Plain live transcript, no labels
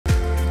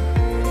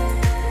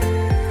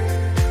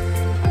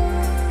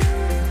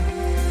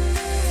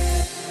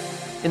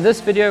In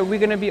this video, we're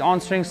going to be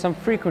answering some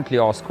frequently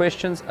asked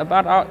questions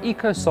about our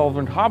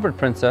Eco-Solvent hybrid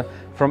printer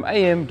from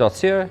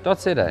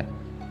am.co.za.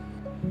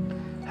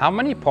 How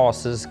many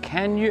passes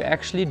can you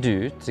actually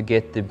do to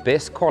get the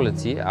best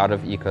quality out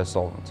of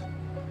Eco-Solvent?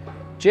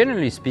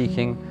 Generally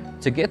speaking,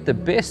 to get the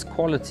best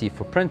quality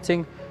for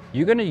printing,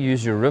 you're going to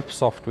use your RIP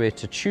software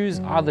to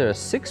choose either a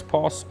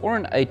 6-pass or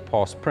an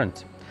 8-pass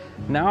print.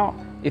 Now,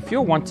 if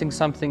you're wanting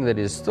something that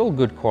is still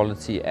good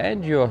quality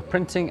and you're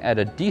printing at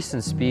a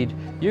decent speed,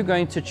 you're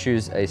going to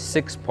choose a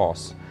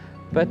 6-pass.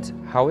 But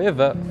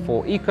however,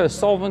 for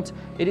Eco-Solvent,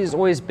 it is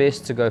always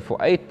best to go for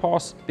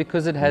 8-pass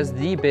because it has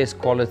the best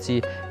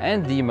quality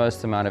and the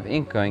most amount of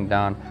ink going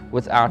down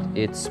without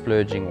it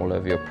splurging all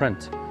over your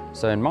print.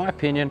 So in my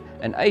opinion,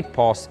 an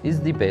 8-pass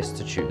is the best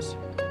to choose.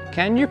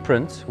 Can you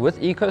print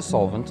with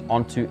Eco-Solvent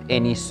onto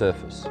any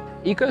surface?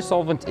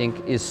 Eco-Solvent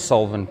ink is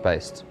solvent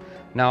based.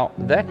 Now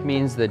that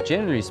means that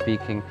generally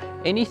speaking,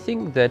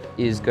 anything that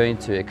is going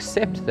to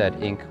accept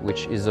that ink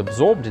which is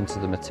absorbed into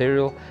the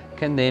material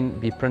can then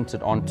be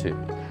printed onto.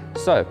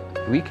 So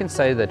we can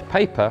say that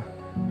paper,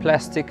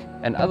 plastic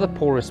and other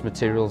porous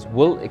materials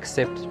will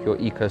accept your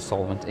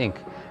Eco-Solvent ink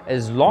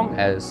as long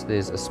as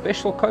there's a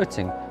special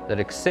coating that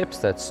accepts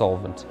that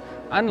solvent,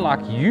 unlike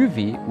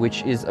UV,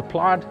 which is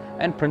applied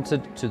and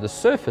printed to the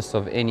surface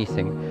of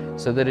anything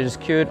so that it is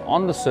cured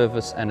on the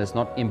surface and is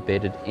not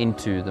embedded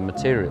into the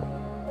material.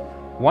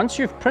 Once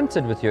you've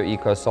printed with your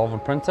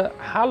Eco-Solvent printer,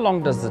 how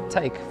long does it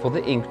take for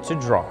the ink to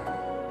dry?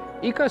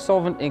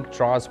 Eco-Solvent ink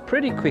dries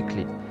pretty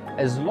quickly,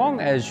 as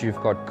long as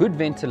you've got good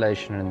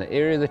ventilation in the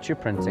area that you're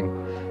printing,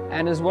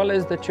 and as well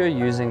as that you're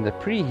using the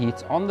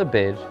preheat on the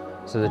bed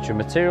so that your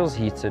material's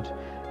heated,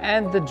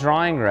 and the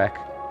drying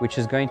rack, which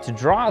is going to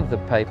dry the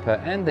paper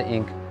and the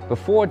ink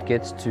before it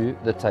gets to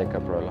the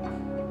take-up roller.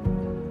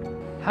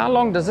 How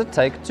long does it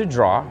take to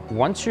dry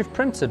once you've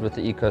printed with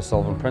the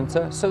Eco-Solvent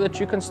printer so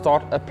that you can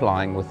start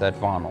applying with that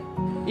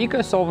vinyl?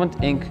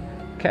 Eco-Solvent ink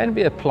can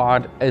be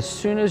applied as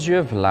soon as you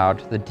have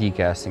allowed the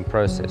degassing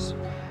process.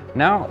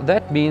 Now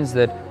that means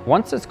that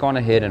once it's gone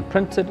ahead and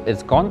printed,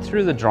 it's gone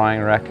through the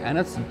drying rack and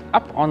it's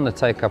up on the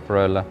take-up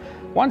roller.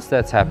 Once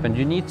that's happened,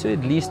 you need to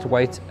at least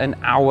wait an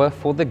hour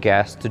for the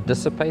gas to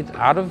dissipate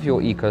out of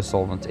your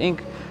Eco-Solvent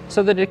ink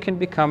so that it can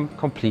become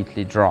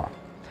completely dry.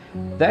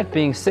 That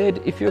being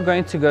said, if you're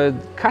going to go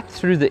cut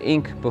through the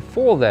ink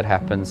before that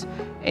happens,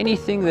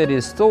 anything that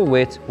is still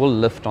wet will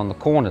lift on the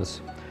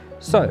corners.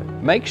 So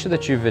make sure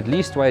that you've at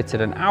least waited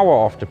an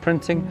hour after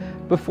printing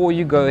before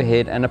you go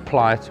ahead and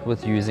apply it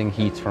with using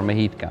heat from a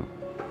heat gun.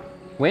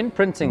 When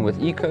printing with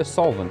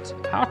Eco-Solvent,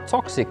 how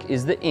toxic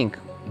is the ink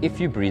if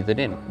you breathe it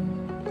in?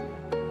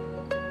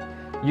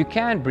 You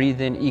can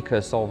breathe in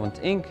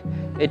Eco-Solvent ink.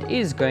 It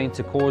is going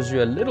to cause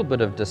you a little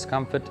bit of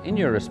discomfort in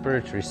your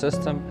respiratory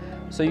system,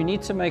 so you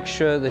need to make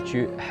sure that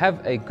you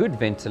have a good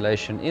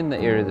ventilation in the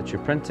area that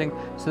you're printing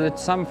so that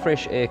some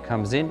fresh air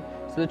comes in,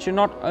 so that you're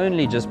not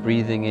only just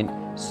breathing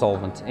in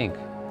solvent ink.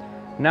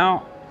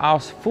 Now, our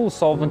full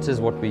solvent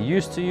is what we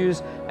used to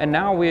use, and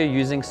now we're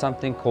using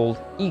something called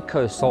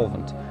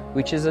Eco-Solvent,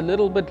 which is a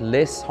little bit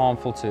less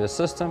harmful to your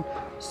system.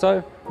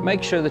 So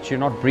make sure that you're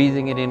not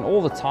breathing it in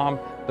all the time,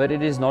 but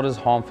it is not as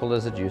harmful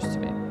as it used to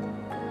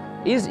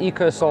be. Is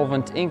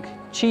Eco-Solvent ink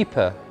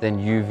cheaper than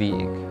UV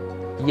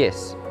ink?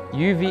 Yes,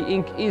 UV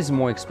ink is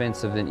more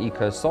expensive than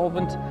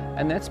Eco-Solvent,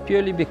 and that's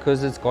purely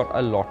because it's got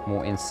a lot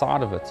more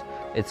inside of it.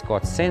 It's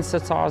got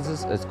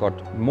sensitizers, it's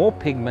got more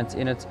pigment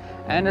in it,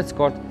 and it's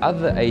got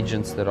other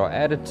agents that are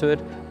added to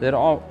it that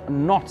are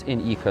not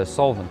in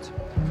Eco-Solvent.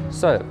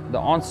 So the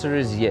answer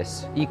is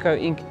yes, Eco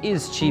ink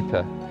is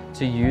cheaper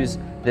to use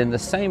than the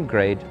same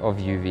grade of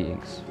UV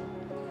inks.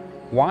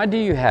 Why do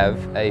you have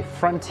a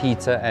front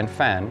heater and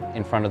fan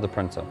in front of the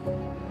printer?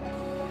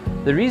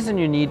 The reason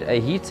you need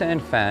a heater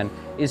and fan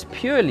is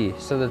purely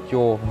so that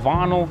your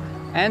vinyl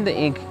and the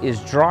ink is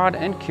dried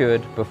and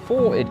cured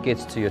before it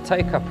gets to your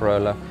take-up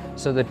roller,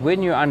 so that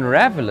when you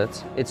unravel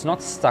it, it's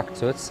not stuck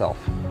to itself.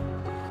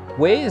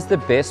 Where is the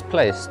best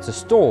place to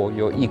store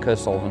your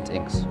Eco-Solvent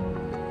inks?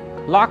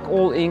 Like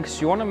all inks,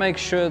 you want to make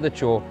sure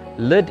that your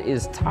lid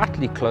is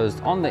tightly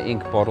closed on the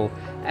ink bottle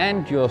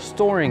and you're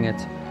storing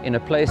it in a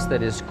place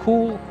that is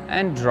cool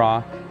and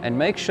dry, and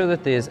make sure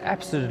that there's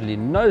absolutely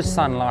no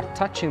sunlight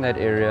touching that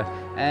area,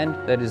 and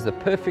that is the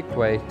perfect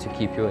way to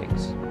keep your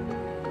inks.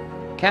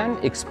 Can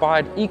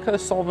expired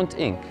Eco-Solvent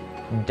ink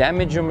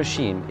damage your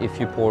machine if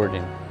you pour it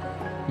in?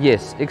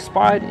 Yes,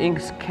 expired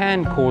inks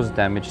can cause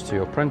damage to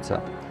your printer,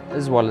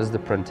 as well as the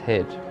print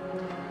head.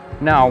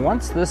 Now,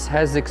 once this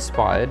has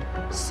expired,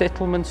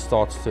 settlement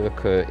starts to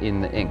occur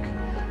in the ink.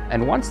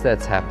 And once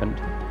that's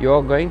happened, you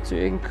are going to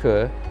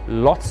incur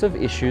lots of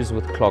issues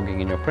with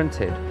clogging in your print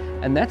head.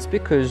 And that's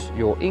because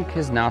your ink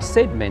is now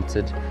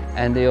sedimented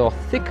and there are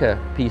thicker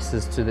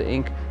pieces to the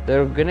ink that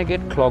are going to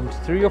get clogged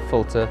through your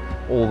filter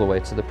all the way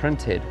to the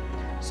print head.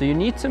 So you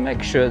need to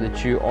make sure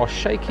that you are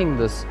shaking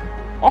this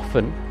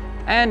often,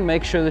 and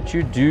make sure that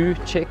you do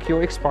check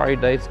your expiry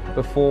date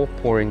before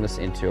pouring this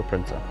into your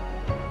printer.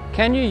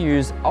 Can you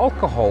use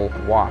alcohol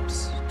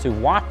wipes to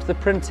wipe the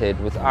print head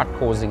without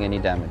causing any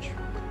damage?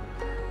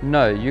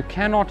 No, you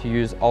cannot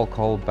use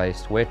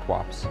alcohol-based wet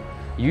wipes.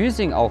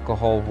 Using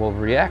alcohol will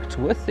react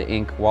with the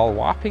ink while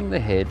wiping the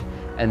head,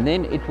 and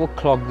then it will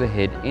clog the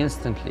head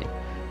instantly.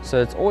 So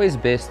it's always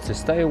best to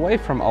stay away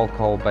from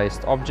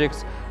alcohol-based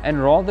objects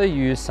and rather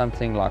use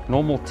something like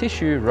normal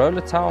tissue,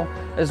 roller towel,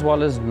 as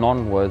well as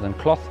non-woven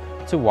cloth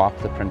to wipe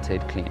the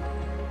printhead clean.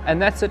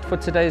 And that's it for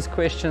today's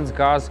questions,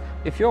 guys.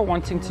 If you're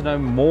wanting to know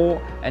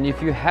more and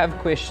if you have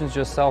questions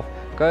yourself,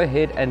 go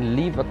ahead and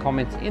leave a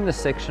comment in the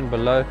section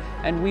below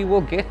and we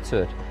will get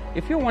to it.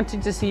 If you're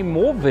wanting to see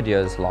more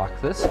videos like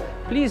this,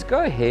 please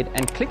go ahead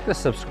and click the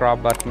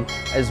subscribe button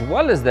as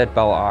well as that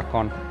bell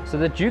icon so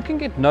that you can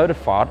get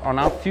notified on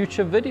our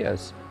future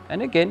videos.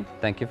 And again,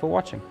 thank you for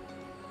watching.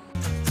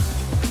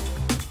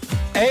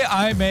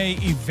 AI may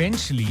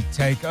eventually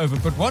take over,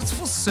 but what's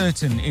for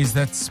certain is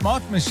that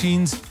smart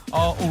machines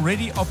are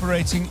already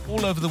operating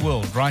all over the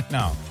world right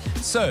now.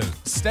 So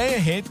stay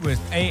ahead with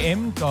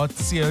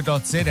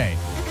am.co.za.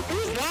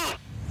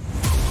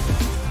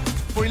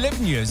 For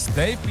 11 years,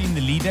 they've been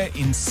the leader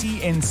in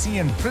CNC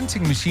and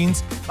printing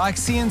machines like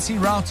CNC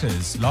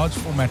routers, large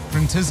format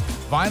printers,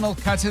 vinyl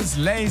cutters,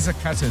 laser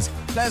cutters,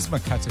 plasma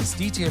cutters,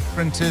 DTF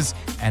printers,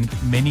 and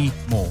many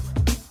more.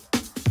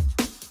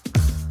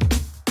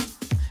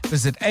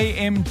 Visit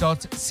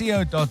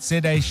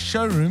am.co.za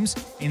showrooms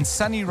in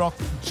Sunny Rock,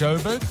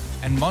 Joburg,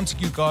 and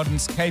Montague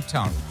Gardens, Cape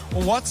Town,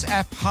 or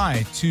WhatsApp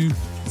hi to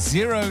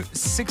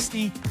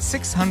 060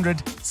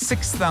 600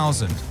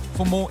 6000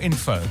 for more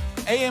info.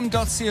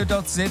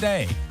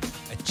 am.co.za.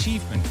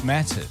 Achievement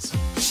matters.